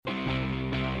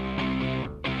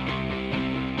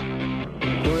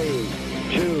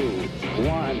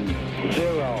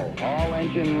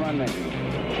Engine running.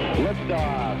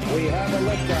 Liftoff. We have a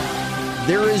liftoff.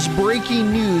 There is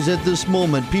breaking news at this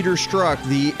moment. Peter Strzok,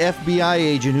 the FBI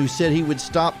agent who said he would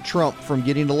stop Trump from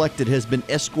getting elected, has been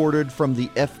escorted from the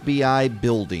FBI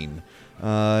building.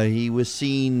 He was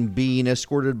seen being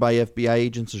escorted by FBI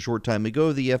agents a short time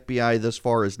ago. The FBI thus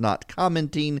far is not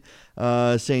commenting,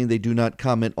 saying they do not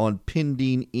comment on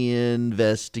pending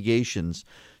investigations.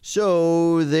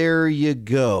 So there you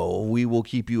go. We will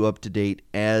keep you up to date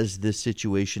as this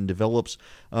situation develops.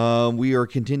 We are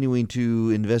continuing to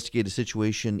investigate a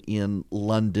situation in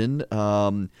London.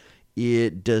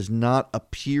 It does not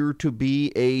appear to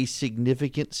be a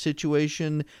significant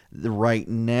situation right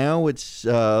now. It's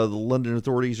the London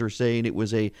authorities are saying it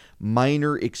was a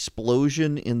minor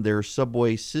explosion in their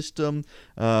subway system.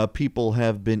 People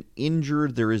have been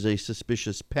injured. There is a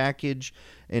suspicious package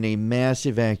and a mass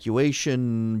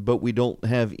evacuation, but we don't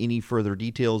have any further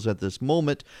details at this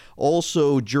moment.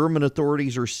 Also, German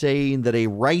authorities are saying that a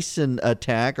Ricin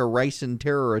attack, a Ricin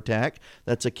terror attack,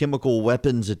 that's a chemical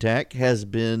weapons attack, has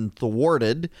been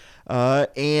thwarted,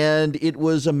 and it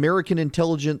was American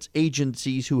intelligence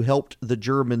agencies who helped the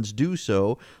Germans do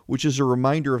so, which is a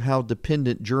reminder of how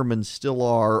dependent Germans still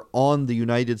are on the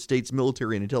United States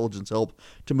military and intelligence help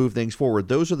to move things forward.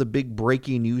 Those are the big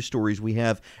breaking news stories we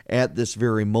have at this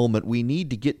very moment. We need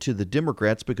to get to the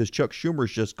Democrats because Chuck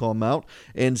Schumer's just come out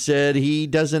and said he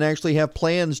doesn't actually have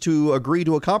plans to agree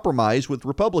to a compromise with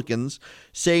Republicans,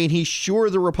 saying he's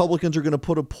sure the Republicans are going to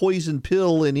put a poison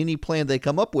pill in any plan they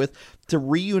come up with to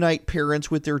reunite parents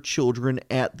with their children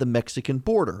at the Mexican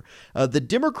border. The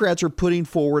Democrats are putting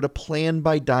forward a plan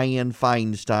by Dianne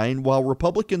Feinstein, while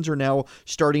Republicans are now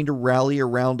starting to rally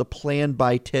around a plan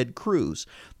by Ted Cruz.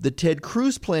 The Ted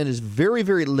Cruz plan is very,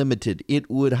 very limited. It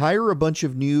would hire a bunch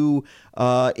of new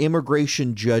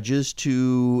immigration judges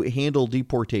to handle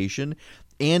deportation,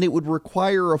 and it would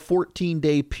require a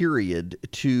 14-day period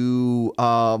to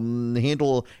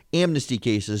handle amnesty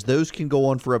cases. Those can go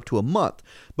on for up to a month.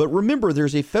 But remember,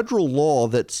 there's a federal law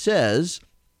that says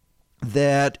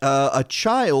that a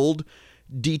child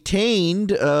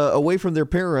detained away from their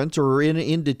parents or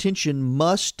in detention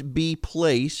must be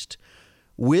placed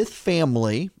with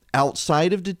family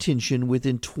outside of detention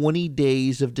within 20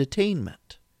 days of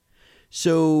detainment.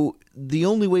 So the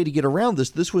only way to get around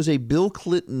this was a Bill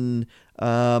Clinton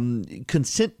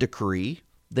consent decree.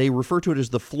 They refer to it as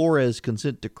the Flores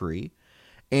consent decree.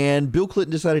 And Bill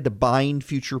Clinton decided to bind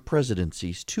future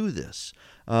presidencies to this,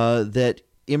 that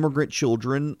immigrant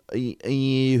children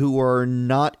who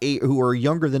are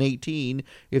younger than 18,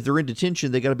 if they're in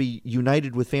detention, they got to be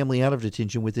united with family out of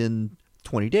detention within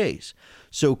 20 days.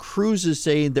 So Cruz is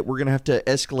saying that we're going to have to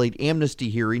escalate amnesty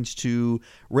hearings to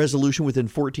resolution within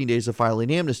 14 days of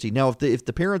filing amnesty. Now, if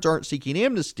the parents aren't seeking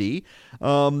amnesty,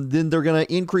 then they're going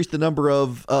to increase the number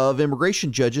of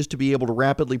immigration judges to be able to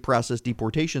rapidly process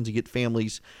deportations and get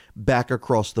families back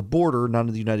across the border, not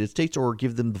in the United States, or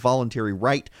give them the voluntary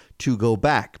right to go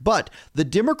back. But the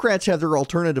Democrats have their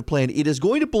alternative plan. It is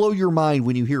going to blow your mind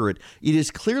when you hear it. It is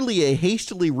clearly a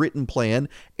hastily written plan,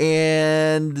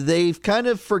 and they've kind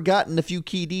of forgotten a few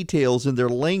key details in their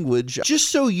language.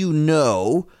 Just so you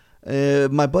know,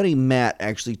 my buddy Matt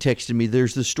actually texted me.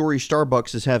 There's this story,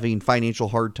 Starbucks is having financial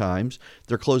hard times.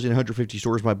 They're closing 150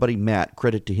 stores. My buddy Matt,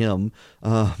 credit to him,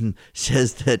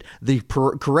 says that the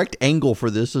correct angle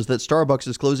for this is that Starbucks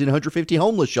is closing 150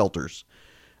 homeless shelters.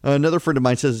 Another friend of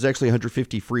mine says it's actually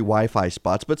 150 free Wi-Fi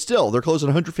spots, but still, they're closing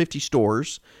 150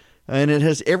 stores. And it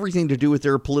has everything to do with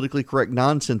their politically correct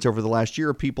nonsense over the last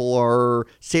year.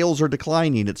 Sales are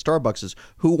declining at Starbucks.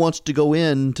 Who wants to go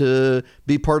in to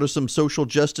be part of some social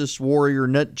justice warrior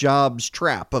nut jobs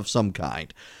trap of some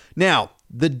kind? Now,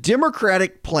 the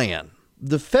Democratic plan,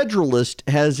 the Federalist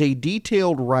has a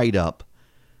detailed write-up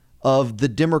of the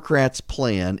Democrats'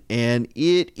 plan, and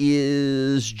it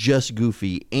is just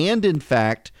goofy. And in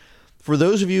fact, for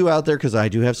those of you out there, because I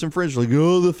do have some friends like,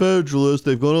 oh, the Federalists,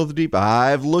 they've gone off the deep.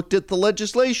 I've looked at the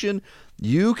legislation.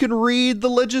 You can read the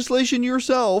legislation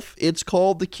yourself. It's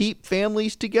called the Keep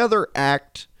Families Together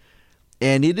Act,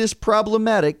 and it is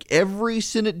problematic. Every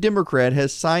Senate Democrat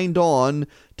has signed on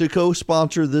to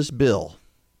co-sponsor this bill.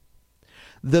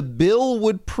 The bill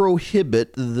would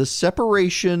prohibit the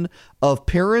separation of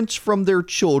parents from their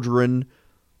children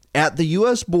at the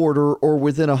U.S. border or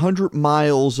within 100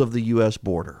 miles of the U.S.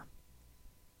 border.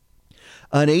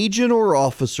 An agent or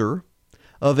officer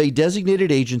of a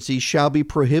designated agency shall be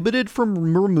prohibited from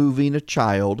removing a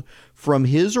child from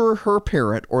his or her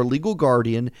parent or legal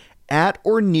guardian at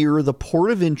or near the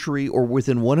port of entry or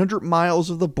within 100 miles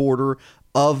of the border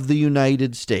of the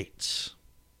United States.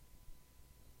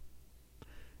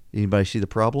 Anybody see the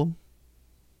problem?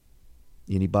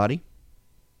 Anybody?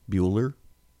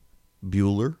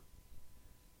 Bueller.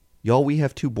 Y'all, we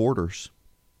have two borders.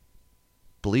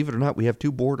 Believe it or not, we have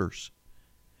two borders.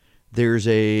 There's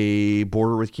a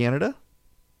border with Canada,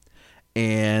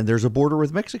 and there's a border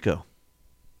with Mexico.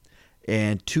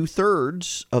 And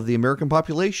 2/3 of the American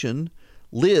population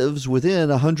lives within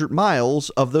 100 miles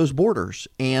of those borders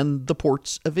and the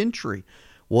ports of entry.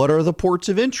 What are the ports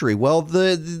of entry? Well,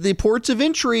 the ports of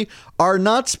entry are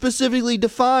not specifically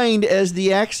defined as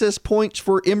the access points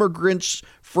for immigrants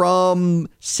from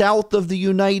south of the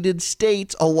United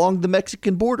States along the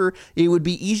Mexican border. It would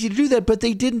be easy to do that, but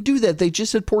they didn't do that. They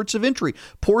just said ports of entry.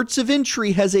 Ports of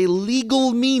entry has a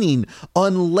legal meaning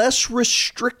unless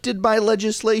restricted by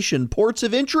legislation. Ports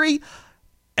of entry: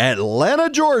 Atlanta,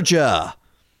 Georgia;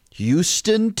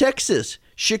 Houston, Texas;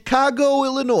 Chicago,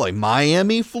 Illinois;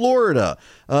 Miami, Florida;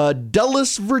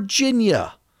 Dulles,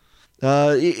 Virginia;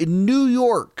 New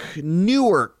York,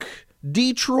 Newark;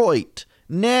 Detroit;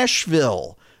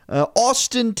 Nashville;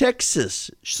 Austin, Texas;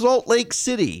 Salt Lake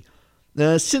City;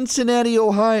 Cincinnati,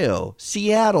 Ohio;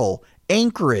 Seattle;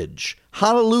 Anchorage;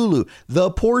 Honolulu.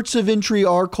 The ports of entry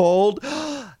are called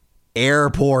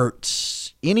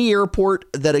airports. Any airport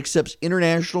that accepts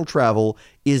international travel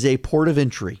is a port of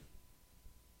entry.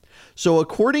 So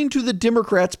according to the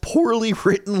Democrats' poorly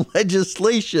written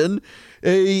legislation,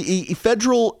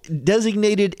 federal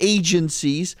designated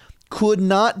agencies could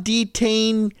not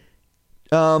detain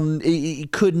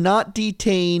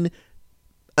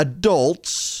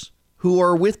adults who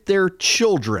are with their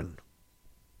children.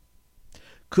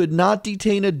 Could not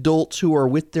detain adults who are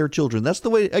with their children. That's the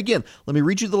way, again, let me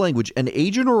read you the language. An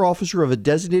agent or officer of a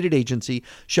designated agency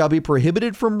shall be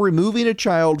prohibited from removing a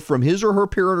child from his or her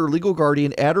parent or legal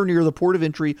guardian at or near the port of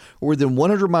entry or within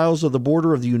 100 miles of the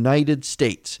border of the United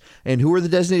States. And who are the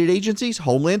designated agencies?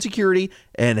 Homeland Security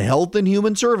and Health and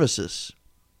Human Services.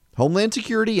 Homeland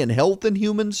Security and Health and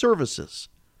Human Services.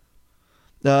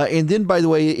 And then, by the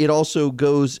way, it also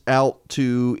goes out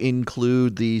to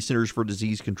include the Centers for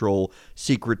Disease Control,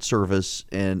 Secret Service,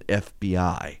 and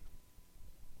FBI.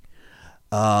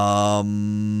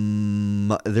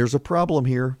 There's a problem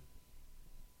here.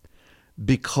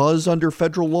 Because under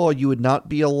federal law, you would not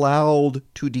be allowed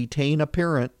to detain a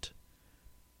parent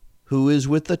who is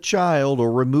with a child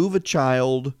or remove a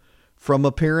child from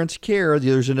a parent's care.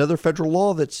 There's another federal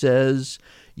law that says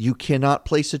you cannot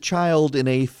place a child in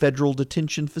a federal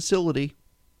detention facility.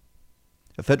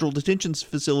 A federal detention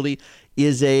facility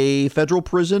is a federal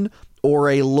prison or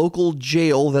a local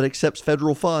jail that accepts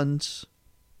federal funds.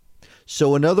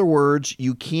 So in other words,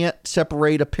 you can't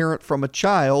separate a parent from a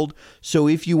child. So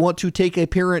if you want to take a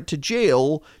parent to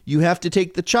jail, you have to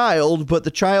take the child, but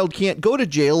the child can't go to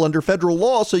jail under federal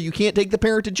law, so you can't take the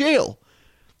parent to jail.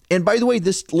 And by the way,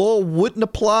 this law wouldn't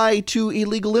apply to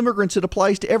illegal immigrants. It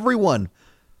applies to everyone.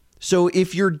 So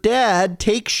if your dad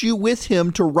takes you with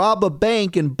him to rob a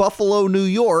bank in Buffalo, New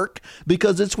York,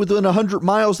 because it's within 100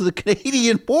 miles of the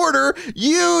Canadian border,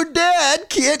 you, dad,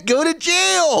 can't go to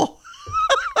jail.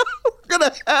 We're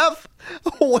going to have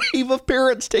a wave of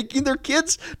parents taking their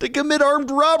kids to commit armed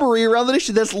robbery around the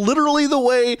nation. That's literally the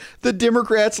way the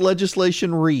Democrats'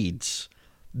 legislation reads,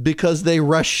 because they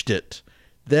rushed it.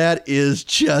 That is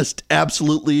just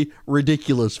absolutely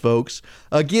ridiculous, folks.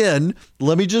 Again,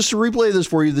 let me just replay this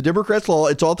for you. The Democrats' law,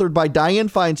 it's authored by Dianne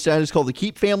Feinstein. It's called the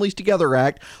Keep Families Together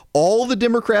Act. All the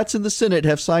Democrats in the Senate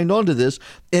have signed on to this,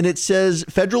 and it says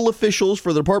federal officials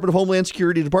for the Department of Homeland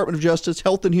Security, Department of Justice,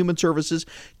 Health and Human Services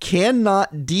cannot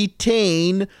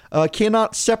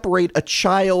separate a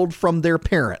child from their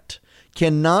parent.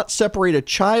 Cannot separate a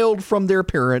child from their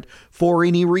parent for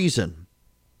any reason.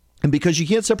 And because you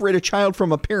can't separate a child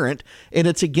from a parent, and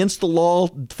it's against the law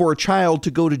for a child to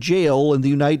go to jail in the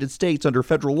United States under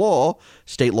federal law,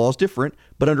 state law is different,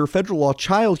 but under federal law,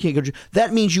 child can't go to jail.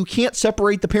 That means you can't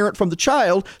separate the parent from the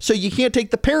child, so you can't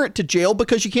take the parent to jail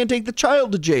because you can't take the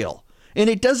child to jail. And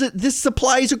this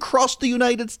applies across the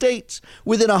United States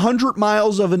within 100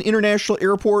 miles of an international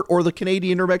airport or the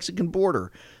Canadian or Mexican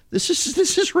border. This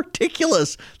is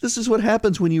ridiculous. This is what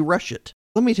happens when you rush it.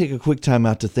 Let me take a quick time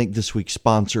out to thank this week's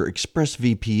sponsor,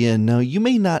 ExpressVPN. Now, you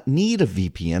may not need a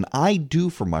VPN. I do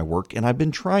for my work, and I've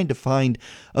been trying to find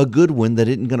a good one that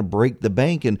isn't going to break the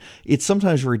bank, and it's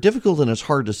sometimes very difficult and it's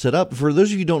hard to set up. For those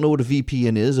of you who don't know what a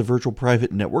VPN is, a virtual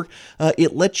private network,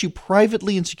 it lets you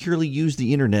privately and securely use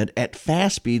the internet at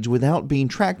fast speeds without being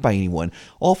tracked by anyone.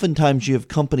 Oftentimes, you have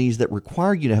companies that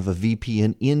require you to have a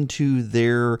VPN into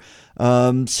their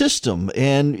system,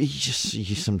 and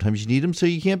sometimes you need them so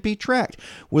you can't be tracked.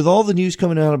 With all the news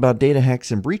coming out about data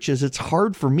hacks and breaches, it's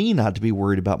hard for me not to be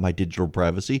worried about my digital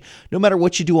privacy. No matter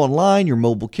what you do online, your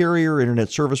mobile carrier,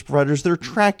 internet service providers, they're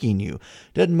tracking you.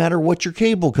 Doesn't matter what your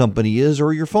cable company is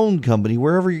or your phone company,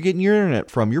 wherever you're getting your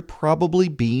internet from, you're probably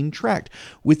being tracked.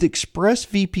 With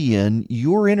ExpressVPN,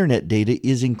 your internet data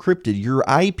is encrypted. Your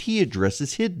IP address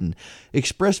is hidden.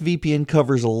 ExpressVPN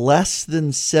covers less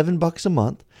than $7 a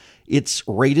month. It's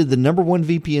rated the #1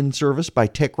 VPN service by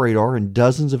TechRadar and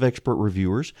dozens of expert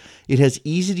reviewers. It has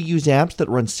easy-to-use apps that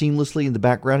run seamlessly in the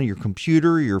background of your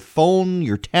computer, your phone,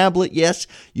 your tablet. Yes,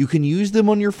 you can use them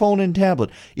on your phone and tablet.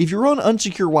 If you're on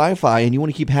unsecure Wi-Fi and you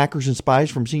want to keep hackers and spies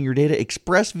from seeing your data,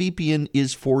 ExpressVPN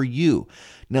is for you.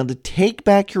 Now, to take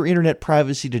back your internet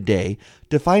privacy today,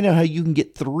 to find out how you can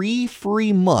get 3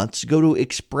 free months, go to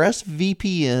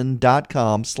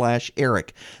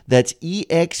expressvpn.com/Eric. That's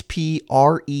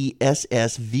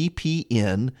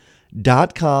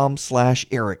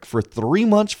expressvpn.com/Eric for 3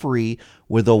 months free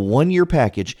with a 1-year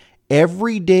package.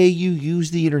 Every day you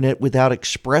use the internet without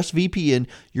ExpressVPN,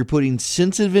 you're putting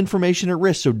sensitive information at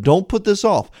risk, so don't put this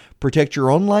off. Protect your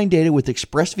online data with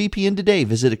ExpressVPN today.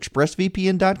 Visit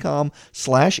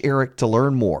expressvpn.com/Eric to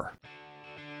learn more.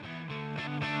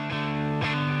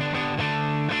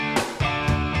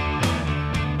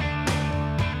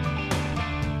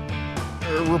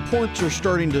 Reports are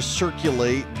starting to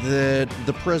circulate that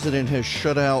the president has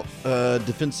shut out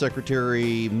Defense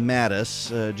Secretary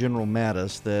Mattis, General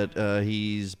Mattis, that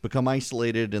he's become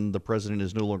isolated and the president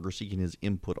is no longer seeking his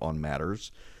input on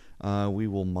matters. We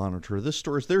will monitor this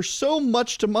story. There's so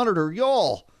much to monitor,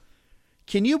 y'all.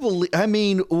 Can you believe,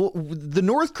 the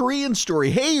North Korean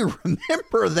story. Hey,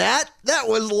 remember that? That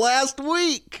was last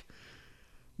week.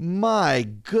 My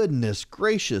goodness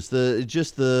gracious, the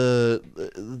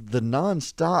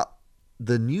nonstop,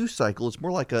 the news cycle. It's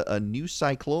more like a news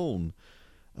cyclone,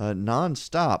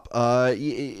 nonstop.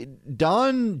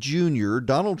 Donald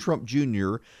Trump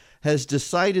Jr. has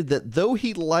decided that though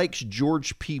he likes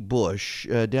George P. Bush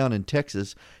down in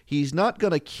Texas, he's not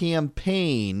going to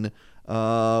campaign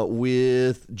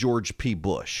with George P.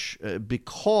 Bush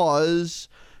because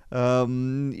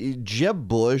Jeb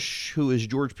Bush, who is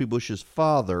George P. Bush's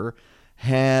father,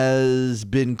 has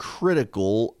been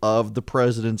critical of the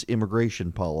president's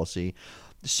immigration policy.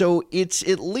 So it's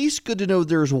at least good to know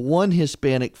there's one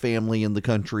Hispanic family in the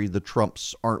country the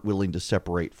Trumps aren't willing to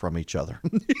separate from each other.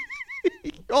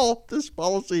 Oh, this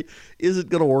policy isn't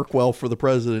going to work well for the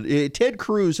president. Ted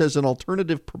Cruz has an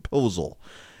alternative proposal.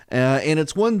 And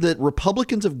it's one that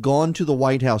Republicans have gone to the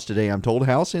White House today, I'm told,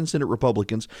 House and Senate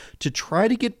Republicans, to try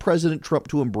to get President Trump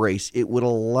to embrace. It would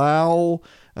allow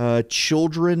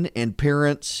children and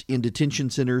parents in detention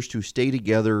centers to stay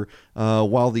together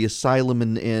while the asylum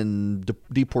and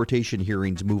deportation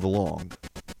hearings move along.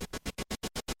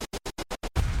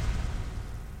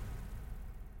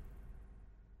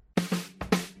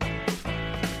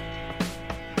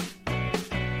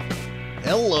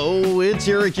 Hello, it's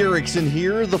Eric Erickson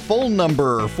here. The phone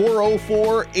number,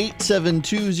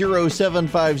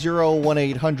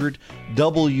 404-872-0750,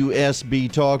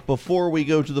 1-800-WSB-TALK. Before we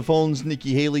go to the phones,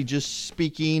 Nikki Haley just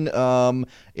speaking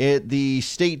at the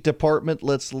State Department.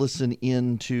 Let's listen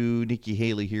in to Nikki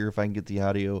Haley here, if I can get the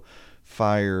audio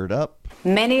fired up.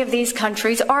 Many of these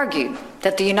countries argue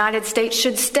that the United States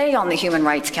should stay on the Human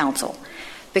Rights Council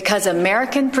because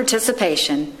American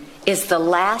participation is the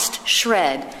last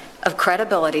shred of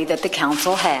credibility that the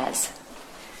Council has.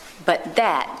 But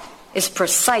that is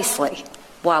precisely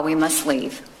why we must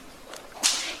leave.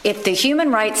 If the Human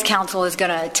Rights Council is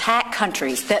going to attack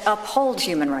countries that uphold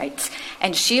human rights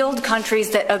and shield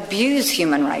countries that abuse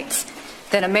human rights,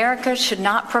 then America should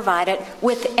not provide it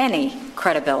with any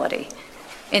credibility.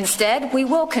 Instead, we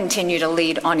will continue to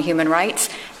lead on human rights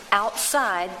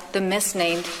outside the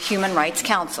misnamed Human Rights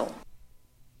Council.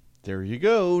 There you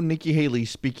go. Nikki Haley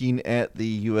speaking at the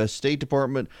U.S. State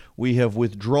Department. We have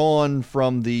withdrawn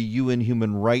from the UN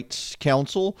Human Rights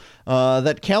Council.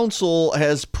 That council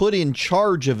has put in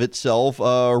charge of itself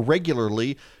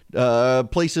regularly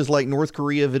places like North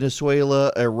Korea,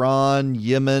 Venezuela, Iran,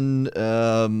 Yemen,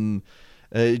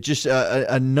 just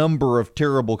a number of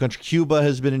terrible countries. Cuba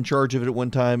has been in charge of it at one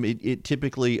time. It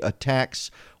typically attacks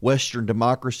Western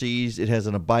democracies. It has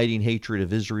an abiding hatred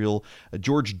of Israel.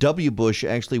 George W. Bush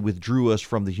actually withdrew us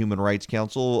from the Human Rights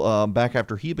Council back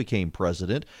after he became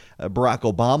president. Barack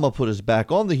Obama put us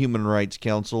back on the Human Rights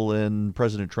Council, and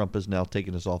President Trump has now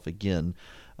taken us off again.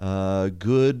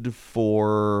 Good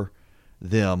for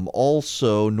them.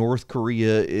 Also, North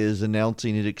Korea is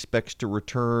announcing it expects to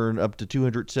return up to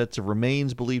 200 sets of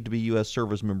remains believed to be U.S.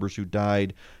 service members who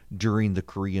died during the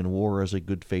Korean War as a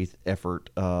good faith effort,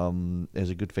 as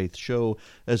a good faith show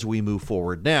as we move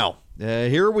forward. Now,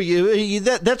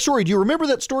 that story. Do you remember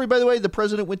that story, by the way? The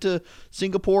president went to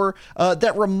Singapore.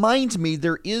 That reminds me,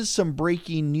 there is some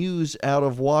breaking news out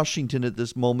of Washington at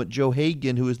this moment. Joe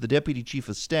Hagan, who is the deputy chief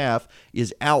of staff,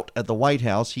 is out at the White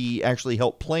House. He actually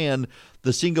helped plan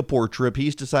the Singapore trip.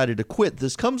 He's decided to quit.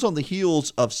 This comes on the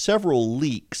heels of several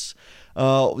leaks.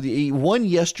 One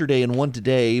yesterday and one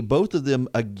today, both of them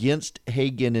against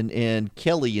Hagan and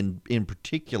Kelly in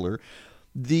particular.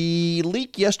 The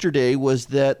leak yesterday was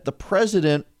that the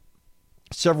president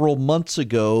several months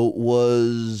ago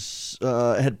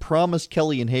had promised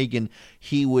Kelly and Hagan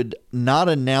he would not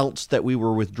announce that we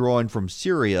were withdrawing from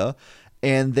Syria,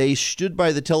 and they stood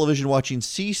by the television watching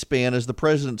C-SPAN as the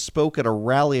president spoke at a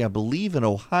rally, I believe in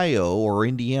Ohio or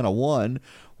Indiana 1,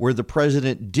 where the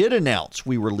president did announce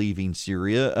we were leaving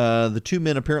Syria. The two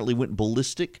men apparently went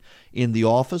ballistic in the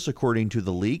office, according to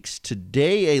the leaks.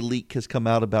 Today, a leak has come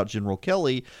out about General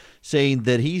Kelly saying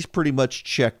that he's pretty much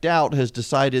checked out, has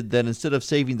decided that instead of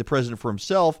saving the president for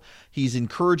himself, he's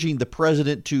encouraging the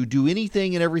president to do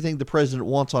anything and everything the president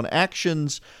wants on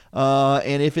actions.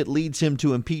 And if it leads him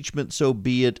to impeachment, so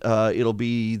be it. It'll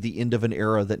be the end of an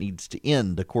era that needs to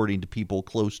end, according to people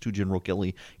close to General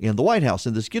Kelly in the White House.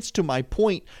 And this gets to my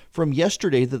point from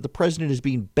yesterday that the president is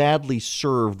being badly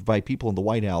served by people in the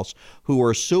White House who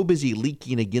are so busy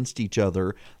leaking against each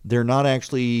other, they're not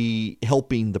actually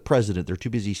helping the president. They're too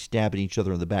busy stabbing each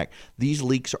other in the back. These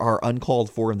leaks are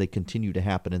uncalled for, and they continue to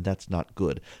happen, and that's not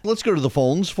good. Let's go to the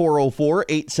phones,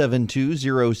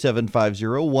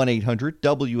 404-872-0750,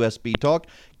 1-800-WSB Talk.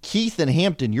 Keith in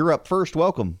Hampton, you're up first.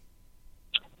 Welcome.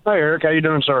 Hi, Eric. How you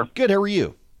doing, sir? Good. How are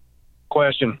you?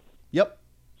 Question. Yep.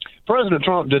 President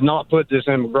Trump did not put this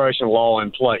immigration law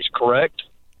in place, correct?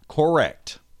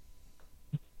 Correct.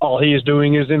 All he is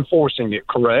doing is enforcing it,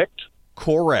 correct?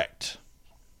 Correct.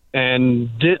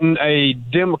 And didn't a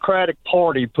Democratic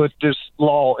Party put this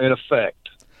law in effect?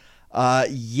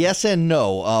 Yes and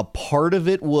no. Part of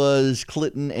it was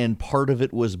Clinton and part of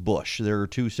it was Bush. There are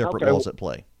two separate laws at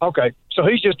play. Okay, so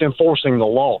he's just enforcing the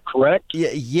law, correct?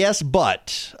 Yes,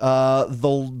 but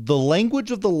the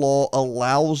language of the law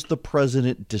allows the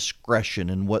president discretion,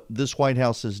 and what this White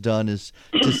House has done is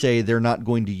to say they're not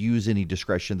going to use any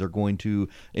discretion. They're going to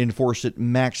enforce it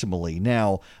maximally.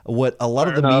 Now, what a lot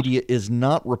of the media is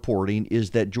not reporting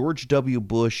is that George W.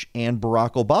 Bush and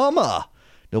Barack Obama,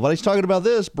 nobody's talking about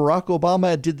this, Barack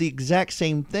Obama did the exact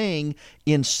same thing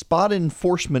in spot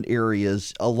enforcement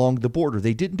areas along the border.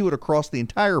 They didn't do it across the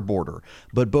entire border,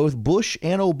 but both Bush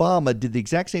and Obama did the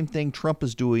exact same thing Trump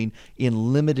is doing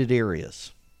in limited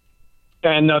areas.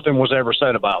 And nothing was ever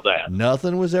said about that.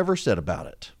 Nothing was ever said about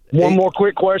it. One more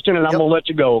quick question, and I'm going to let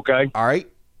you go, okay? All right.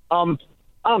 I'm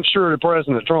sure that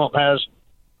President Trump has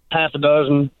half a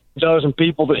dozen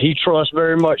people that he trusts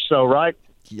very much so, right?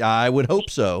 Yeah, I would hope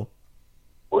so.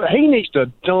 Well, he needs to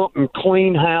dump and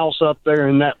clean house up there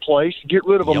in that place, get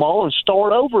rid of them all, and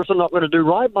start over if they're not going to do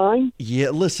right by him. Yeah,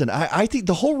 listen, I think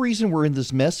the whole reason we're in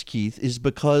this mess, Keith, is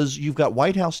because you've got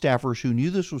White House staffers who knew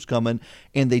this was coming,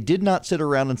 and they did not sit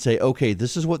around and say, okay,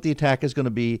 this is what the attack is going to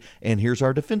be, and here's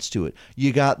our defense to it.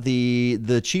 You got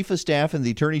the chief of staff and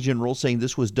the attorney general saying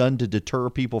this was done to deter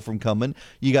people from coming.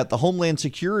 You got the Homeland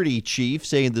Security chief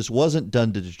saying this wasn't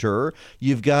done to deter.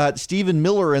 You've got Stephen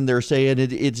Miller in there saying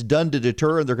it's done to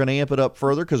deter, and they're going to amp it up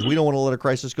further because we don't want to let a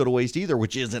crisis go to waste either,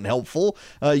 which isn't helpful.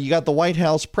 You got the White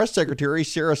House press secretary,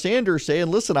 Sarah Sanders, saying,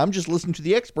 listen, I'm just listening to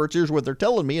the experts. Here's what they're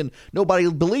telling me. And nobody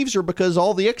believes her because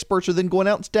all the experts are then going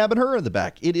out and stabbing her in the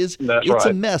back. It's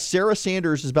a mess. Sarah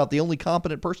Sanders is about the only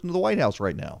competent person in the White House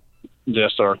right now.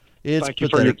 Yes, sir. It's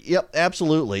pathetic. Yep,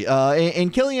 absolutely.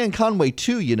 And Kellyanne Conway,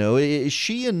 too,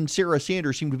 she and Sarah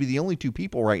Sanders seem to be the only two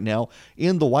people right now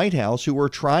in the White House who are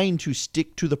trying to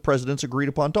stick to the president's agreed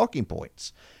upon talking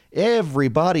points.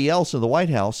 Everybody else in the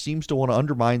White House seems to want to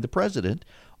undermine the president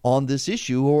on this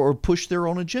issue or push their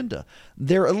own agenda.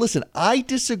 Listen, I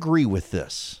disagree with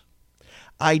this.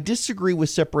 I disagree with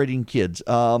separating kids.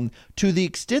 To the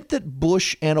extent that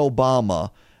Bush and Obama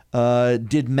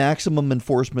did maximum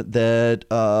enforcement that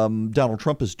Donald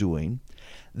Trump is doing,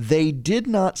 they did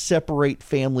not separate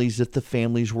families if the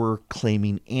families were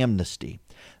claiming amnesty.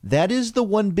 That is the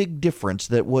one big difference,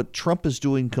 that what Trump is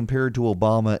doing compared to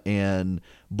Obama and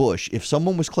Bush. If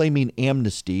someone was claiming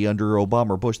amnesty under Obama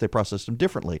or Bush, they processed them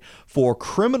differently. For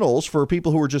criminals, for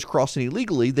people who were just crossing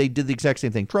illegally, they did the exact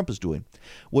same thing Trump is doing.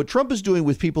 What Trump is doing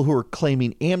with people who are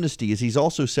claiming amnesty is he's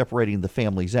also separating the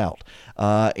families out.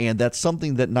 And that's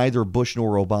something that neither Bush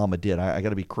nor Obama did. I got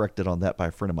to be corrected on that by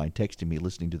a friend of mine texting me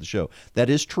listening to the show. That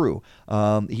is true.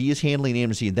 He is handling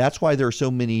amnesty, and that's why there are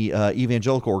so many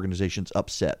evangelical organizations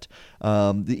upset.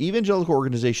 The evangelical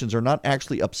organizations are not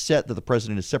actually upset that the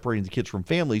president is separating the kids from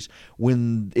families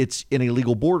when it's an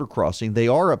illegal border crossing. They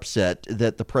are upset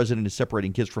that the president is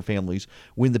separating kids from families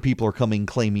when the people are coming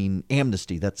claiming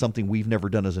amnesty. That's something we've never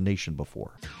done as a nation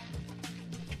before.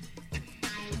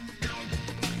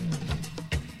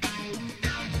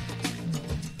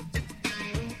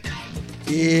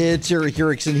 It's Eric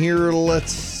Erickson here.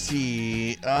 Let's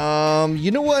see.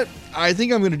 You know what? I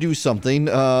think I'm going to do something.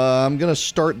 I'm going to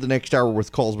start the next hour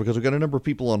with calls because we've got a number of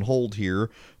people on hold here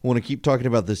who want to keep talking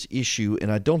about this issue, and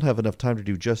I don't have enough time to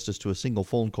do justice to a single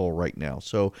phone call right now.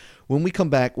 So when we come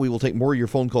back, we will take more of your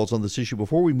phone calls on this issue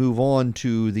before we move on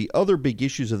to the other big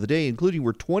issues of the day, including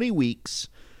we're 20 weeks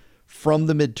from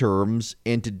the midterms,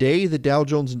 and today the Dow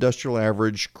Jones Industrial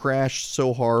Average crashed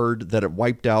so hard that it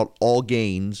wiped out all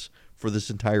gains for this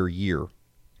entire year,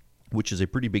 which is a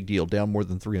pretty big deal, down more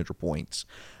than 300 points.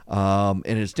 And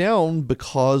it's down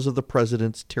because of the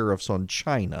president's tariffs on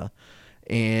China.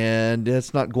 And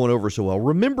that's not going over so well.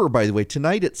 Remember, by the way,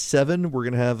 tonight at 7, we're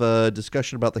going to have a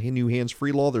discussion about the new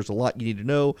hands-free law. There's a lot you need to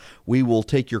know. We will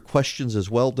take your questions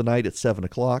as well tonight at 7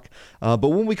 o'clock. But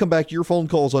when we come back, your phone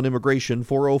calls on immigration,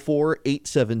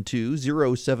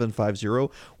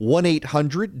 404-872-0750,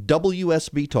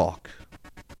 1-800-WSB-TALK.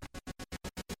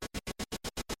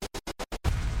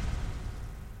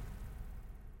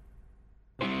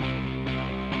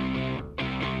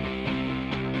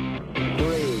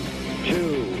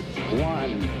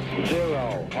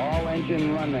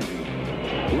 Engine running.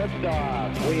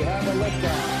 Liftoff. We have a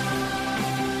liftoff.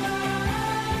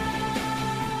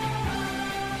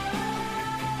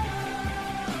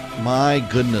 My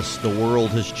goodness, the world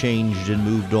has changed and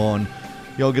moved on.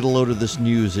 Y'all get a load of this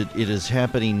news. It is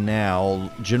happening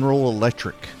now. General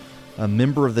Electric, a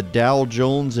member of the Dow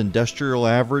Jones Industrial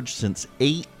Average since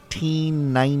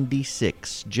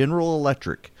 1896. General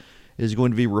Electric is going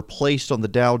to be replaced on the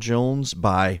Dow Jones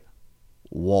by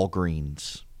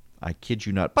Walgreens. I kid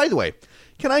you not. By the way,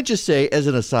 can I just say, as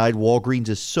an aside, Walgreens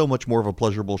is so much more of a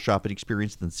pleasurable shopping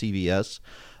experience than CVS.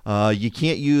 You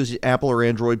can't use Apple or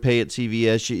Android Pay at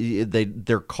CVS.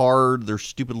 Their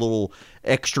stupid little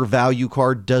extra value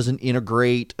card doesn't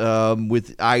integrate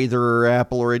with either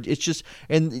Apple or it's just.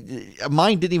 And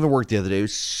mine didn't even work the other day. It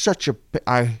was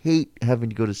I hate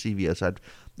having to go to CVS.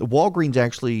 Walgreens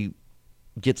actually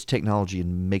gets technology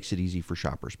and makes it easy for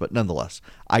shoppers. But nonetheless,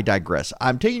 I digress.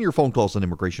 I'm taking your phone calls on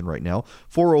immigration right now.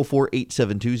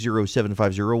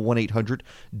 404-872-0750,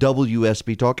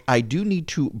 1-800-WSB-TALK. I do need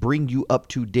to bring you up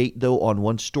to date, though, on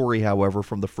one story, however,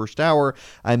 from the first hour.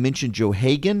 I mentioned Joe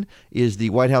Hagan is the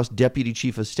White House Deputy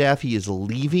Chief of Staff. He is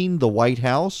leaving the White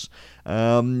House.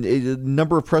 A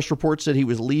number of press reports said he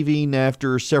was leaving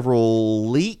after several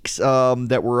leaks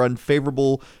that were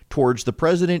unfavorable towards the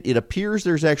president. It appears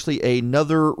there's actually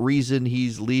another reason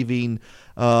he's leaving.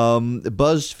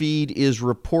 BuzzFeed is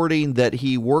reporting that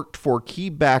he worked for key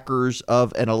backers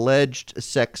of an alleged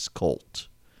sex cult.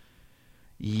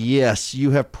 Yes,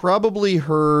 you have probably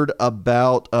heard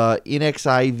about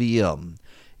NXIVM.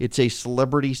 It's a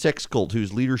celebrity sex cult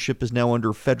whose leadership is now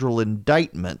under federal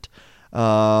indictment.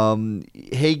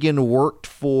 Hagan worked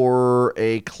for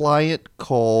a client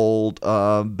called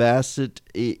Bassett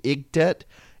Igtet.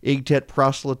 Igtet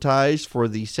proselytized for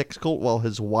the sex cult while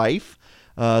his wife,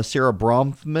 Sarah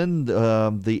Bronfman,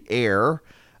 the heir,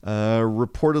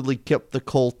 reportedly kept the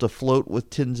cult afloat with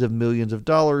tens of millions of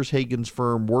dollars. Hagan's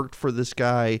firm worked for this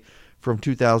guy from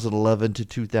 2011 to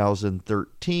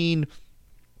 2013.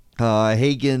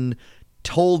 Hagan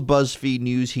told BuzzFeed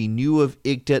News he knew of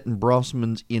Igtet and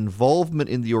Bronfman's involvement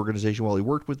in the organization while he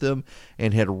worked with them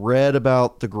and had read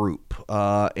about the group,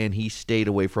 and he stayed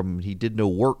away from it. He did no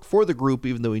work for the group,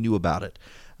 even though he knew about it.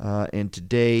 And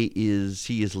today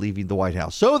he is leaving the White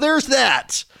House. So there's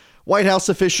that. White House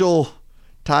official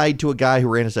tied to a guy who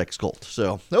ran a sex cult.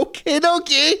 So,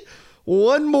 okay.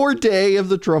 One more day of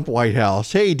the Trump White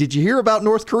House. Hey, did you hear about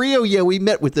North Korea? Yeah, we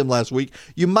met with them last week.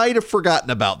 You might have forgotten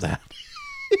about that.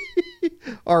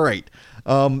 All right.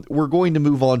 We're going to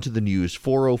move on to the news.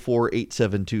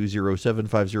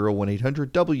 404-872-0750,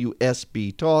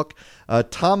 1-800-WSB-TALK.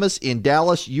 Thomas in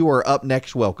Dallas, you are up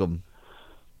next. Welcome.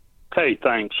 Okay,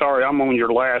 thanks. Sorry, I'm on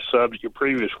your last subject, your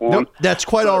previous one. Nope, that's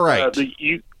quite all right. The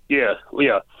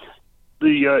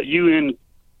UN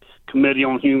Committee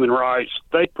on Human Rights,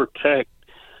 they protect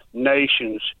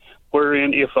nations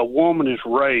wherein if a woman is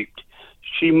raped,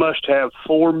 she must have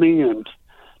 4 men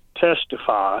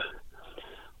testify,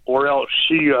 or else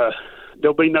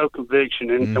there'll be no conviction,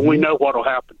 and we know what will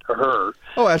happen to her.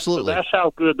 Oh, absolutely. So that's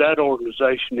how good that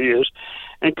organization is.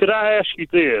 And could I ask you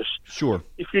this? Sure.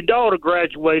 If your daughter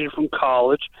graduated from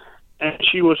college and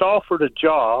she was offered a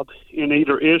job in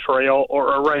either Israel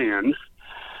or Iran,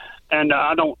 and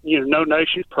I don't, no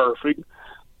nation's perfect,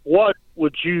 what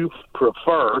would you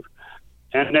prefer?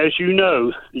 And as you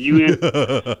know, the UN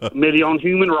Committee on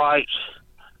Human Rights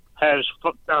has,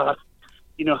 well,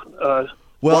 you know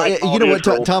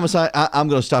what, Thomas, I'm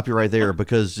going to stop you right there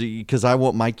because I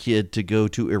want my kid to go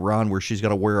to Iran where she's got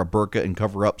to wear a burqa and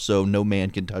cover up so no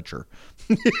man can touch her.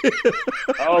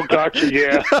 Oh, gotcha,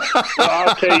 yeah. Well,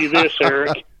 I'll tell you this,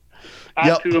 Eric.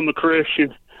 I, too, am a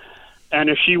Christian, and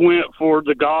if she went for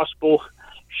the gospel,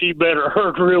 she better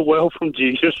heard real well from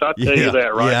Jesus. I'll tell you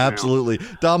that right now. Yeah, absolutely.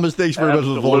 Thomas, thanks very much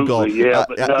for the phone call. Yeah,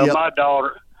 but my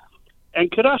daughter, and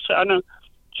could I say, I know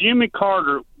Jimmy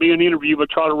Carter being interviewed by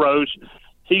Charlie Rose,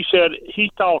 he said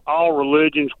he thought all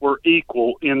religions were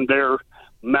equal in their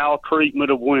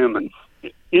maltreatment of women.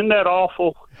 Isn't that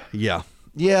awful? Yeah.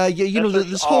 Yeah,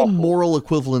 this whole moral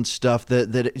equivalence stuff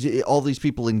that all these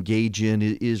people engage in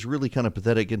is really kind of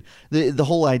pathetic. And the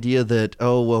whole idea that,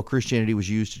 Christianity was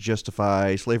used to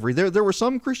justify slavery. There were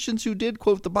some Christians who did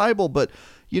quote the Bible, but,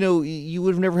 you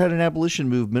would have never had an abolition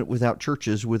movement without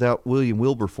churches, without William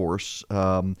Wilberforce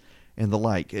and the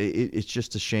like. It's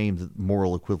just a shame that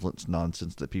moral equivalence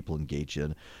nonsense that people engage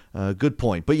in. Good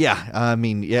point. But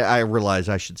I realize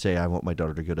I should say I want my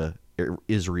daughter to go to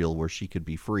Israel where she could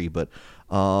be free, but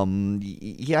I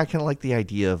kind of like the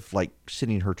idea of like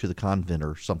sending her to the convent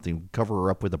or something, cover her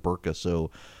up with a burqa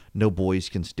so no boys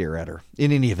can stare at her.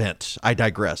 In any event, I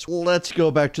digress. Let's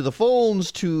go back to the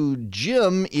phones to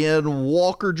Jim in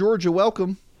Walker, Georgia.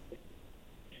 Welcome.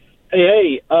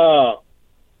 Hey,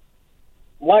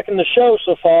 liking the show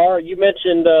so far. You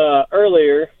mentioned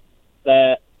earlier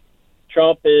that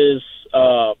Trump is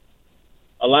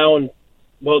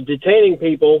detaining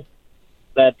people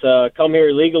that come here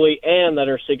illegally and that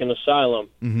are seeking asylum.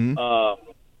 Mm-hmm.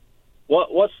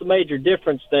 What's the major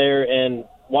difference there, and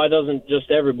why doesn't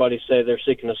just everybody say they're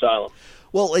seeking asylum?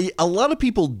 Well, a lot of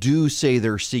people do say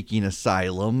they're seeking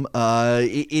asylum.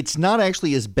 It's not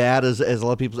actually as bad as a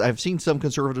lot of people. I've seen some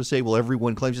conservatives say, well,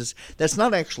 everyone claims this. That's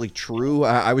not actually true.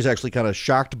 I was actually kind of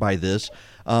shocked by this.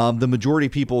 The majority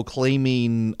of people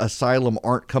claiming asylum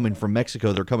aren't coming from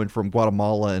Mexico. They're coming from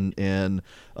Guatemala and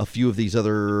a few of these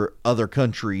other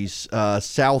countries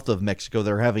south of Mexico.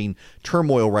 They're having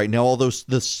turmoil right now, although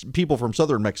the people from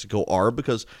southern Mexico are,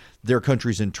 because their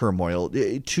country's in turmoil.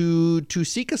 To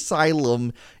seek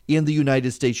asylum in the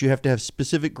United States, you have to have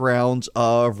specific grounds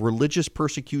of religious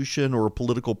persecution or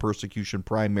political persecution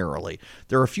primarily.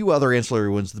 There are a few other ancillary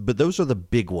ones, but those are the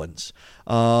big ones.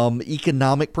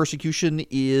 Economic persecution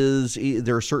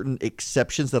there are certain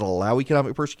exceptions that allow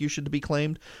economic persecution to be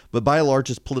claimed, but by and large,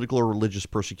 it's political or religious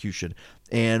persecution.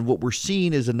 And what we're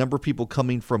seeing is a number of people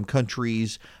coming from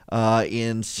countries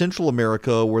in Central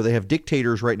America where they have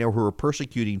dictators right now who are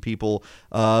persecuting people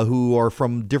who are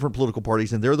from different political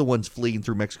parties, and they're the ones fleeing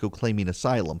through Mexico claiming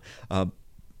asylum.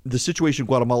 The situation in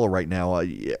Guatemala right now,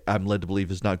 I'm led to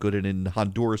believe, is not good, and in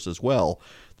Honduras as well,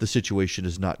 the situation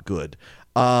is not good.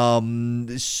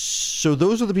 So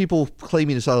those are the people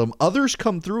claiming asylum. Others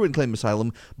come through and claim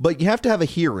asylum, but you have to have a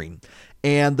hearing.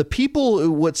 And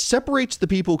what separates the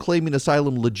people claiming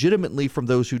asylum legitimately from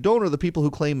those who don't, are the people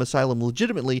who claim asylum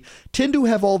legitimately tend to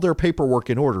have all their paperwork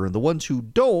in order. And the ones who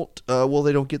don't,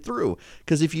 they don't get through.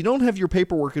 Because if you don't have your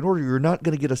paperwork in order, you're not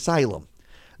going to get asylum.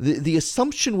 The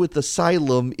assumption with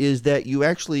asylum is that you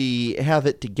actually have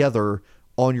it together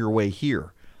on your way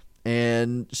here.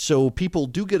 And so people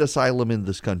do get asylum in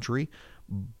this country,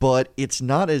 but it's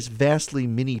not as vastly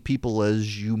many people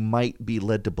as you might be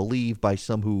led to believe by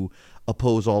some who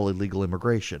oppose all illegal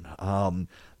immigration.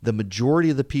 The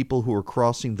majority of the people who are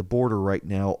crossing the border right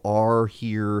now are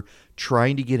here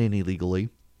trying to get in illegally,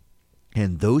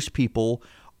 and those people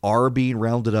are being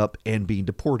rounded up and being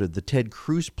deported. The Ted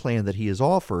Cruz plan that he has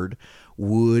offered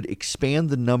would expand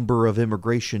the number of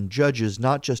immigration judges,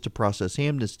 not just to process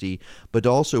amnesty, but to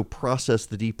also process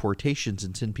the deportations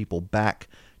and send people back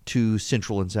to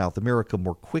Central and South America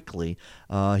more quickly.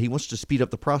 He wants to speed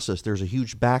up the process. There's a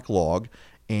huge backlog,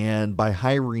 And by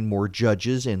hiring more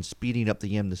judges and speeding up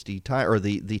the amnesty time, or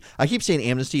the I keep saying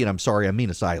amnesty, and I'm sorry, I mean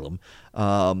asylum.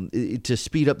 To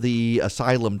speed up the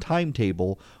asylum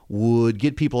timetable would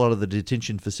get people out of the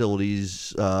detention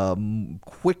facilities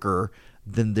quicker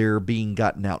than they're being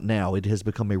gotten out now. It has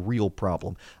become a real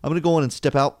problem. I'm going to go on and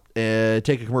step out and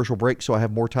take a commercial break so I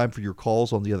have more time for your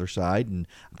calls on the other side, and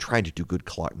I'm trying to do good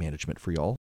clock management for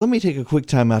y'all. Let me take a quick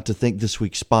time out to thank this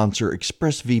week's sponsor,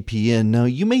 ExpressVPN. Now,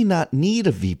 you may not need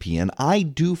a VPN. I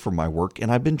do for my work,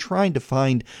 and I've been trying to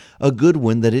find a good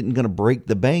one that isn't going to break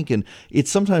the bank, and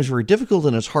it's sometimes very difficult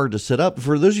and it's hard to set up.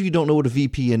 For those of you who don't know what a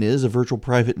VPN is, a virtual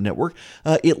private network,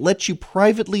 it lets you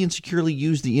privately and securely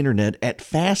use the internet at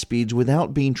fast speeds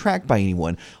without being tracked by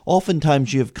anyone.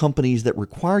 Oftentimes, you have companies that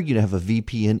require you to have a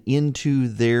VPN into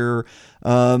their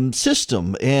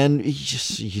system, and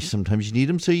sometimes you need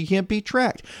them so you can't be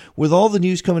tracked. With all the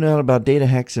news coming out about data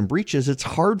hacks and breaches, it's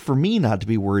hard for me not to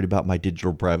be worried about my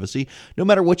digital privacy. No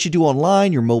matter what you do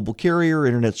online, your mobile carrier,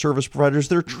 internet service providers,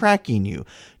 they're tracking you.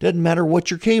 Doesn't matter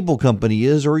what your cable company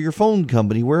is or your phone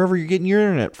company, wherever you're getting your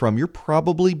internet from, you're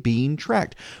probably being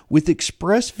tracked. With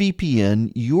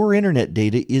ExpressVPN, your internet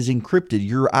data is encrypted.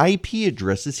 Your IP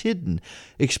address is hidden.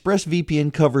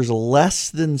 ExpressVPN covers less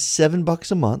than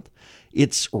 $7 a month.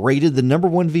 It's rated the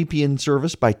 #1 VPN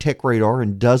service by TechRadar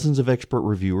and dozens of expert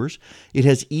reviewers. It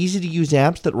has easy-to-use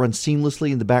apps that run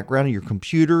seamlessly in the background of your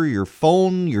computer, your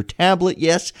phone, your tablet.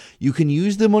 Yes, you can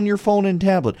use them on your phone and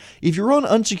tablet. If you're on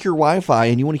unsecure Wi-Fi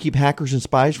and you want to keep hackers and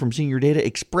spies from seeing your data,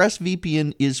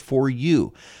 ExpressVPN is for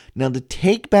you. Now, to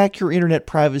take back your internet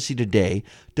privacy today,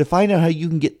 to find out how you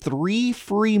can get 3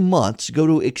 free months, go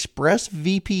to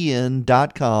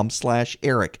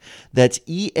expressvpn.com/Eric. That's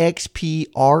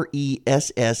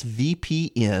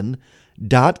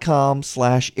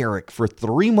expressvpn.com/Eric for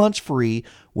 3 months free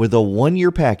with a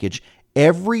 1-year package.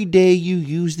 Every day you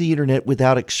use the internet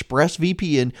without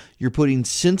ExpressVPN, you're putting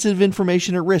sensitive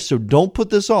information at risk, so don't put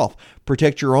this off.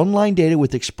 Protect your online data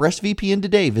with ExpressVPN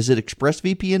today. Visit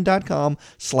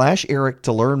expressvpn.com/Eric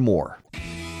to learn more.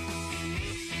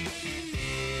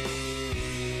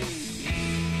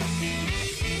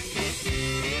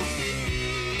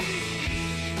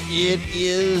 It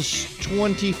is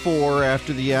 24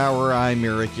 after the hour. I'm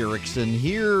Eric Erickson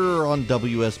here on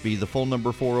WSB. The phone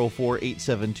number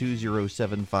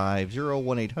 404-872-0750,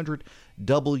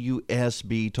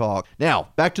 1-800-WSB Talk. Now,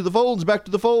 back to the phones.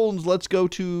 Let's go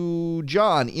to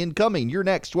John, incoming. You're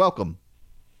next. Welcome.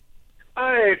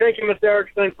 Hi, thank you, Mr.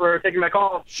 Erickson, for taking my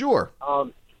call. Sure.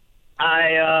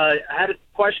 I had a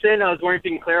question. I was wondering if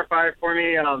you can clarify it for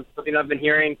me, something I've been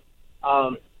hearing.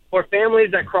 For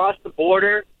families that cross the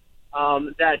border,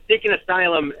 that seek an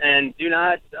asylum and do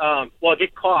not,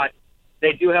 get caught,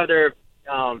 they do have their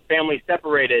families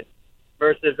separated,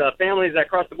 versus families that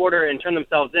cross the border and turn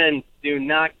themselves in do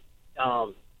not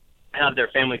have their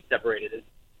families separated. Is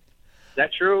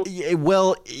that true?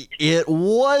 Well, it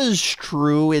was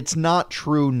true. It's not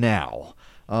true now.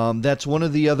 That's one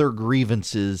of the other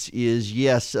grievances is,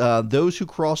 yes, those who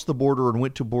crossed the border and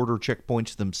went to border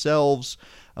checkpoints themselves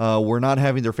were not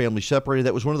having their families separated.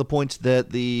 That was one of the points that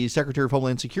the Secretary of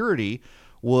Homeland Security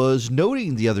was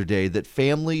noting the other day, that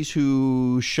families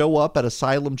who show up at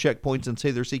asylum checkpoints and say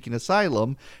they're seeking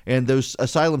asylum, and those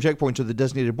asylum checkpoints are the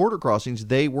designated border crossings,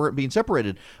 they weren't being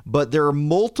separated. But there are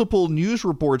multiple news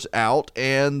reports out,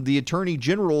 and the Attorney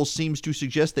General seems to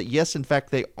suggest that, yes, in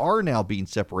fact, they are now being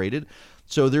separated.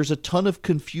 So there's a ton of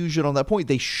confusion on that point.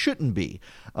 They shouldn't be.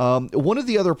 One of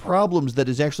the other problems that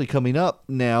is actually coming up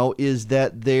now is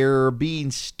that they're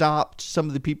being stopped. Some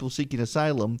of the people seeking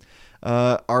asylum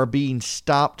are being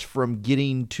stopped from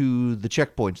getting to the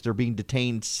checkpoints. They're being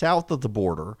detained south of the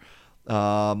border,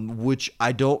 which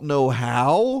I don't know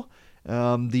how.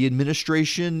 The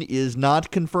administration is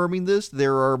not confirming this.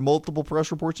 There are multiple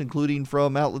press reports, including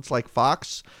from outlets like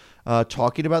Fox,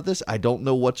 talking about this. I don't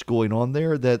know what's going on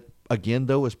there. That, again,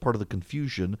 though, is part of the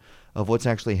confusion of what's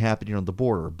actually happening on the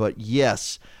border. But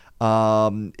yes,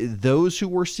 those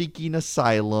who are seeking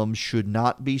asylum should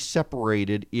not be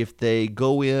separated if they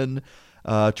go in,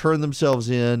 turn themselves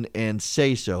in, and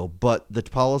say so. But the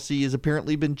policy has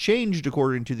apparently been changed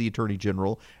according to the Attorney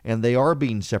General, and they are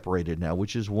being separated now,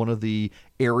 which is one of the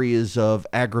areas of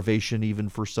aggravation even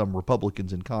for some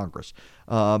Republicans in Congress.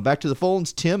 Back to the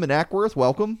phones. Tim in Ackworth,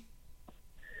 welcome.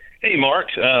 Hey, Mark.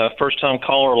 First-time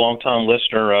caller, long-time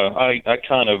listener. I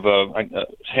kind of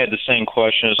had the same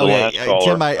question as the last caller.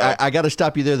 Tim, I got to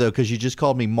stop you there, though, because you just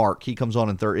called me Mark. He comes on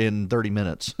in 30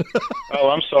 minutes.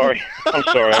 Oh, I'm sorry. I'm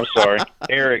sorry.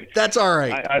 Eric. That's all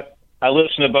right. I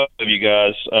listen to both of you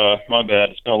guys. My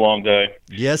bad. It's been a long day.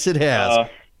 Yes, it has.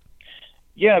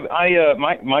 Yeah,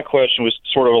 my question was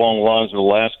sort of along the lines of the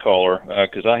last caller,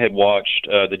 because I had watched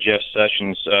the Jeff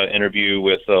Sessions interview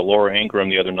with Laura Ingraham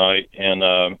the other night,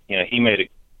 and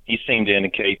he seemed to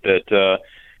indicate that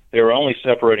they were only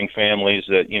separating families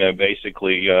that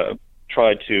basically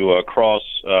tried to cross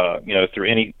through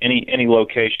any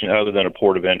location other than a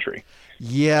port of entry.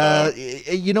 Yeah,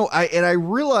 I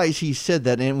realize he said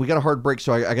that, and we got a hard break,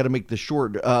 so I got to make this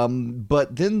short.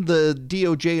 But then the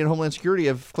DOJ and Homeland Security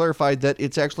have clarified that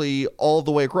it's actually all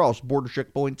the way across border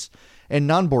checkpoints and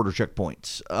non-border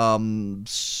checkpoints.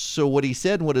 So what he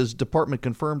said and what his department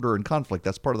confirmed are in conflict.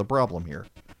 That's part of the problem here.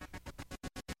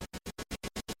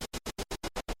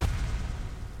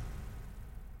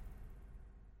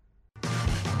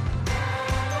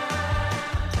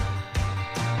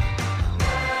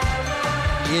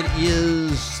 It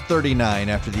is 39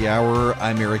 after the hour.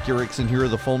 I'm Eric Erickson here.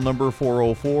 The phone number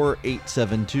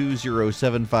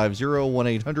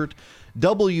 404-872-0750,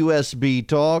 1-800-WSB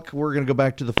Talk. We're going to go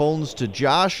back to the phones to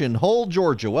Josh in Hull,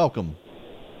 Georgia. Welcome.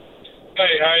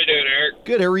 Hey, how you doing, Eric?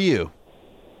 Good. How are you?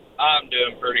 I'm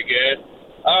doing pretty good.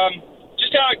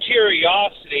 Just out of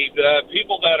curiosity,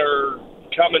 people that are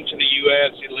coming to the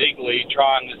U.S. illegally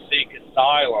trying to seek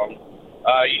asylum,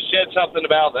 you said something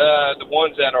about the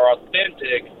ones that are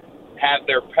authentic have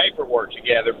their paperwork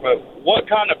together, but what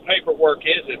kind of paperwork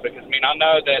is it? Because, I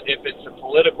know that if it's a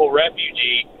political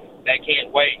refugee, they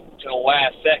can't wait until the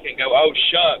last second and go, oh,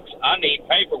 shucks, I need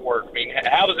paperwork.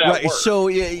 How does that work?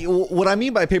 So what I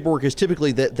mean by paperwork is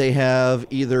typically that they have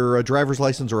either a driver's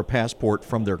license or a passport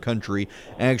from their country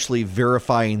actually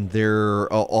verifying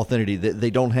their authenticity. They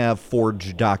don't have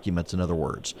forged documents, in other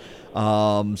words.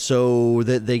 So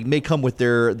that they may come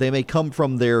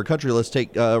from their country. Let's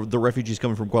take the refugees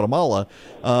coming from Guatemala,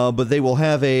 but they will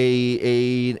have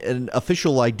an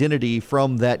official identity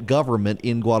from that government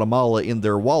in Guatemala in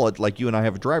their wallet, like you and I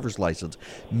have a driver's license.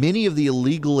 Many of the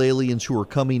illegal aliens who are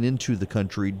coming into the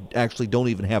country actually don't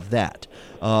even have that.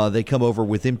 They come over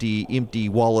with empty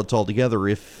wallets altogether,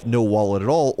 if no wallet at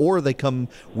all, or they come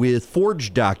with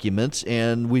forged documents,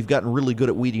 and we've gotten really good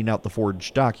at weeding out the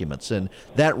forged documents, and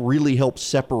that really helps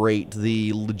separate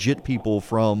the legit people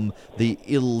from the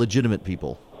illegitimate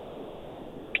people.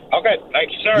 Okay,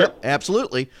 thank you, sir. Yep,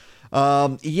 absolutely.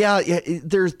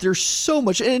 There's so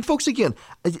much. And folks, again,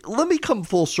 let me come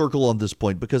full circle on this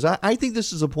point, because I think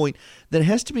this is a point that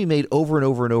has to be made over and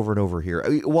over and over and over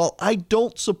here. While I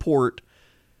don't support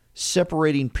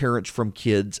separating parents from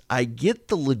kids, I get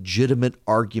the legitimate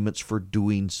arguments for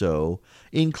doing so,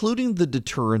 including the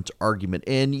deterrent argument.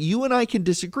 And you and I can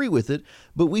disagree with it,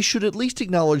 but we should at least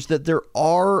acknowledge that there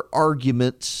are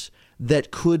arguments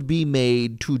that could be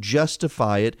made to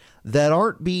justify it that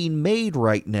aren't being made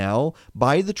right now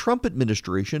by the Trump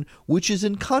administration, which is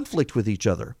in conflict with each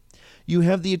other. You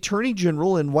have the Attorney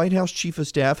General and White House Chief of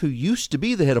Staff, who used to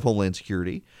be the head of Homeland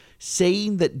Security,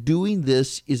 saying that doing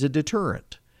this is a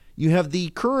deterrent. You have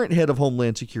the current head of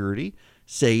Homeland Security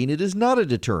saying it is not a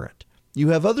deterrent. You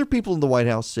have other people in the White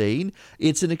House saying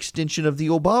it's an extension of the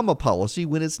Obama policy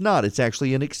when it's not. It's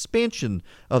actually an expansion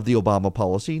of the Obama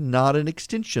policy, not an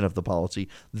extension of the policy.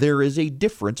 There is a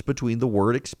difference between the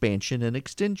word expansion and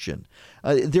extension.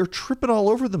 They're tripping all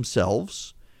over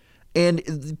themselves.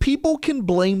 And people can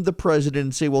blame the president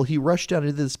and say, well, he rushed out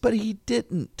into this, but he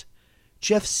didn't.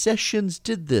 Jeff Sessions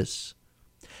did this.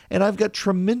 And I've got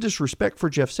tremendous respect for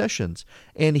Jeff Sessions.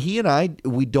 And he and I,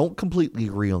 we don't completely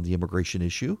agree on the immigration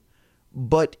issue,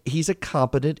 but he's a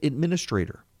competent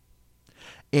administrator.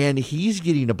 And he's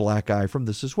getting a black eye from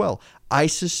this as well. I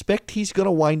suspect he's going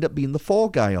to wind up being the fall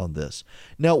guy on this.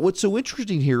 Now, what's so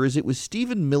interesting here is it was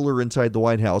Stephen Miller inside the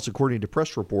White House, according to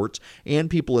press reports, and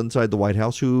people inside the White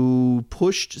House who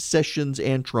pushed Sessions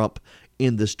and Trump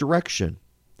in this direction.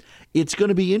 It's going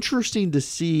to be interesting to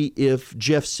see if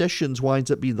Jeff Sessions winds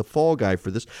up being the fall guy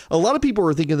for this. A lot of people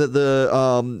are thinking that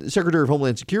the Secretary of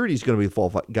Homeland Security is going to be the fall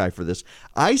guy for this.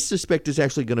 I suspect it's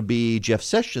actually going to be Jeff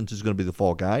Sessions who's going to be the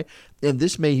fall guy, and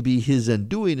this may be his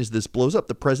undoing as this blows up.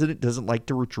 The president doesn't like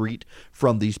to retreat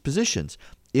from these positions.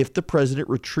 If the president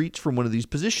retreats from one of these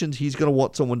positions, he's going to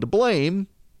want someone to blame.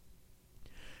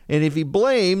 And if he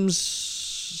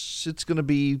blames, it's going to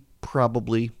be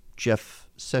probably Jeff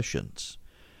Sessions.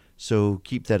 So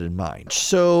keep that in mind.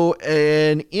 So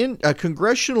a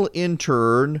congressional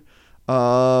intern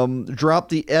dropped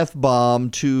the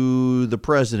F-bomb to the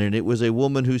president. It was a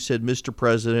woman who said, Mr.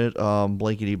 President,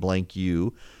 blankety blank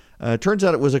you. Turns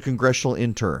out it was a congressional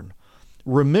intern.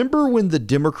 Remember when the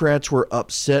Democrats were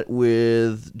upset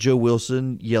with Joe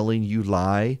Wilson yelling, you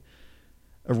lie?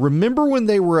 Remember when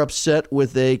they were upset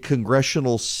with a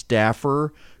congressional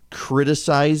staffer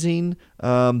criticizing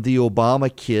the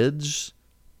Obama kids?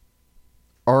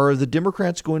 Are the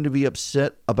Democrats going to be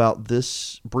upset about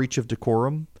this breach of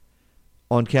decorum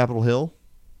on Capitol Hill?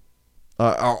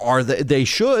 Are they? They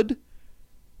should.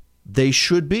 They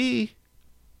should be.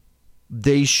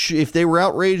 If they were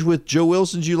outraged with Joe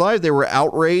Wilson's July, they were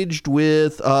outraged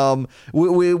with Alito,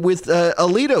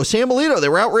 Sam Alito. They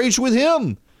were outraged with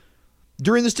him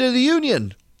during the State of the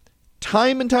Union.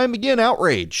 Time and time again,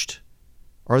 outraged.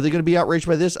 Are they going to be outraged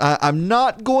by this? I'm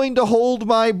not going to hold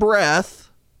my breath.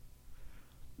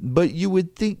 But you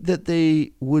would think that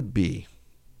they would be.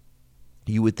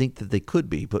 You would think that they could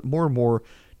be. But more and more,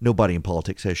 nobody in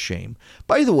politics has shame.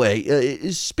 By the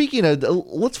way, speaking of,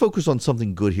 let's focus on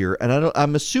something good here. And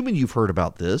I'm assuming you've heard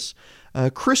about this.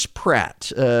 Chris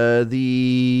Pratt,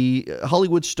 the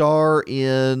Hollywood star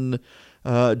in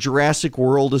Jurassic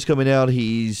World, is coming out.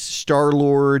 He's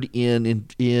Star-Lord in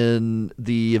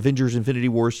the Avengers Infinity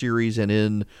War series and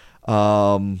in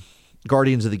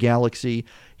Guardians of the Galaxy.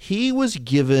 He was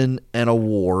given an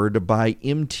award by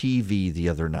MTV the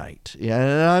other night.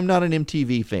 And I'm not an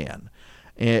MTV fan.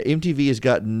 MTV has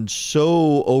gotten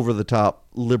so over the top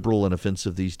liberal and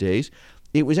offensive these days.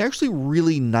 It was actually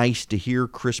really nice to hear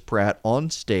Chris Pratt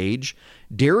on stage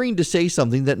daring to say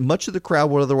something that much of the crowd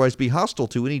would otherwise be hostile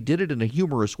to, and he did it in a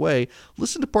humorous way.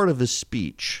 Listen to part of his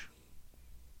speech.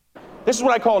 This is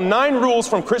what I call 9 rules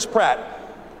from Chris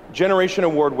Pratt, Generation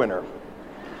Award winner.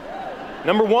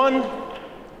 Number 1,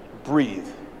 breathe.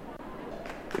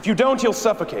 If you don't, you'll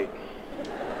suffocate.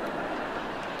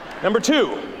 Number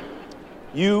 2,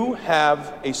 you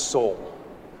have a soul.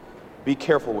 Be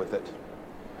careful with it.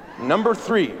 Number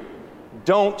 3,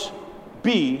 don't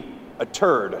be a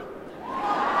turd.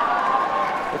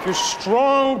 If you're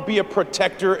strong, be a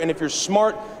protector, and if you're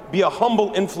smart, be a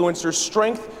humble influencer.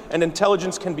 Strength and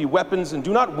intelligence can be weapons, and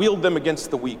do not wield them against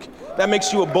the weak. That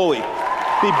makes you a bully.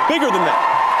 Be bigger than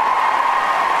that.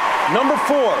 Number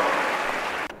 4,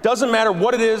 doesn't matter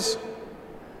what it is,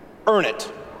 earn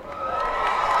it.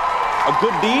 A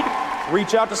good deed,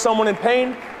 reach out to someone in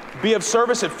pain, be of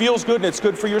service, it feels good and it's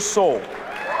good for your soul.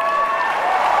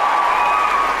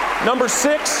 Number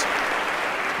 6,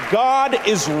 God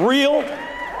is real.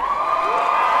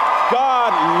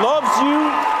 God loves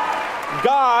you.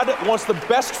 God wants the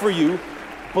best for you.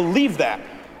 Believe that.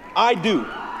 I do.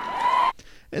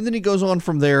 And then he goes on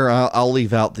from there. I'll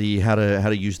leave out the how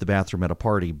to use the bathroom at a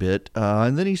party bit.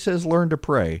 And then he says, learn to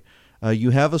pray. You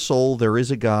have a soul. There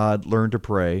is a God. Learn to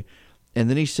pray. And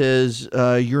then he says,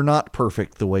 you're not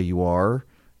perfect the way you are.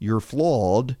 You're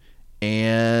flawed.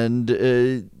 And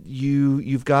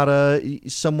you've got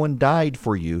someone died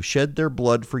for you, shed their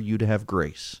blood for you to have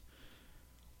grace.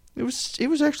 It was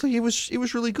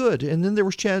really good. And then there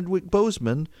was Chadwick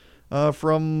Boseman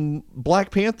from Black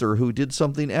Panther, who did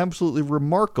something absolutely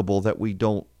remarkable that we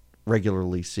don't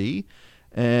regularly see.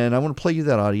 And I want to play you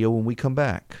that audio when we come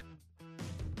back.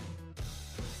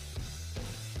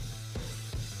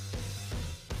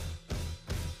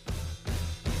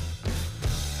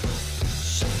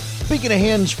 Speaking of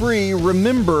hands-free,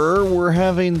 remember we're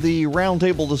having the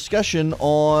roundtable discussion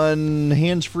on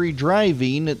hands-free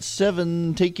driving at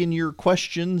 7, taking your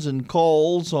questions and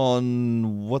calls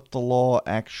on what the law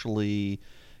actually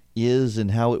is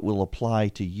and how it will apply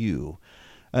to you.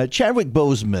 Chadwick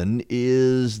Boseman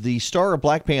is the star of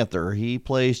Black Panther. He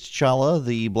plays T'Challa,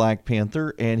 the Black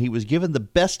Panther, and he was given the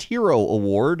Best Hero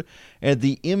Award at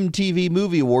the MTV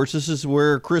Movie Awards. This is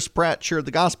where Chris Pratt shared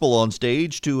the gospel on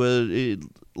stage to a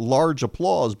large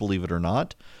applause, believe it or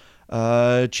not.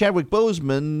 Chadwick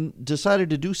Boseman decided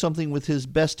to do something with his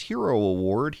Best Hero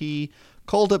Award. He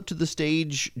called up to the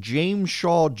stage James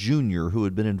Shaw Jr., who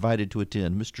had been invited to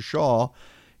attend. Mr. Shaw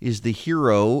is the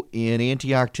hero in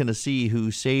Antioch, Tennessee,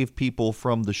 who saved people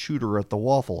from the shooter at the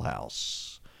Waffle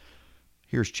House.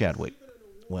 Here's Chadwick.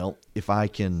 Well, if I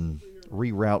can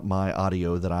reroute my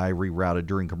audio that I rerouted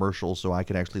during commercials so I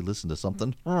can actually listen to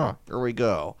something. Here we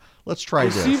go. Let's try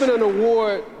this. Receiving an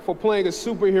award for playing a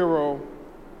superhero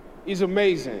is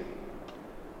amazing,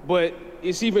 but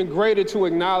it's even greater to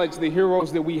acknowledge the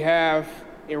heroes that we have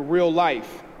in real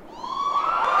life.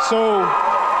 So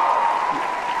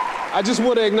I just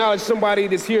want to acknowledge somebody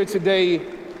that's here today,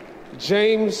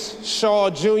 James Shaw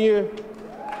Jr.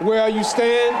 Where you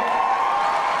stand?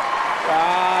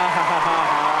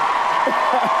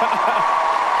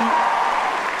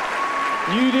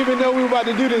 You didn't even know we were about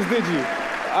to do this, did you?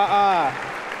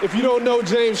 If you don't know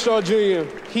James Shaw Jr.,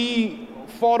 he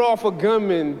fought off a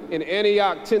gunman in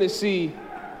Antioch, Tennessee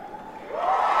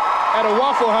at a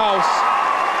Waffle House.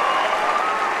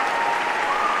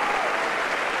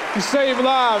 He saved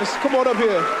lives. Come on up here.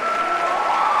 All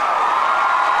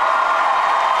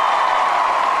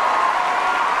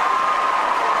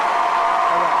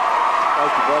right.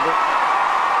 Thank you.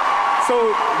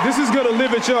 So this is going to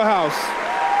live at your house.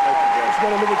 It's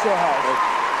going to live at your house.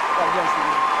 God bless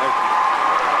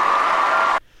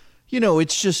you. You know,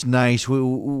 it's just nice.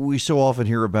 We so often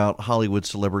hear about Hollywood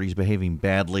celebrities behaving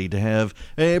badly to have,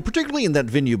 particularly in that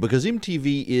venue, because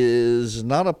MTV is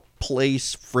not a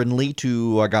place friendly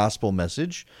to a gospel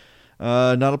message,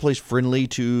 not a place friendly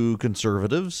to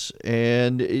conservatives,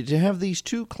 and to have these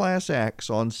two class acts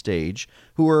on stage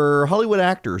who are Hollywood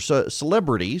actors,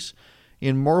 celebrities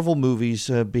in Marvel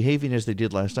movies, behaving as they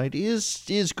did last night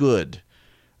is good.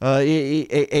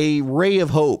 A ray of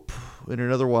hope in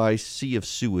an otherwise sea of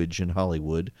sewage in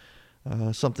Hollywood.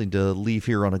 Something to leave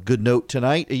here on a good note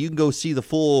tonight. You can go see the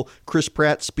full Chris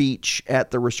Pratt speech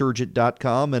at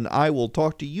theresurgent.com, and I will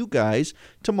talk to you guys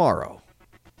tomorrow.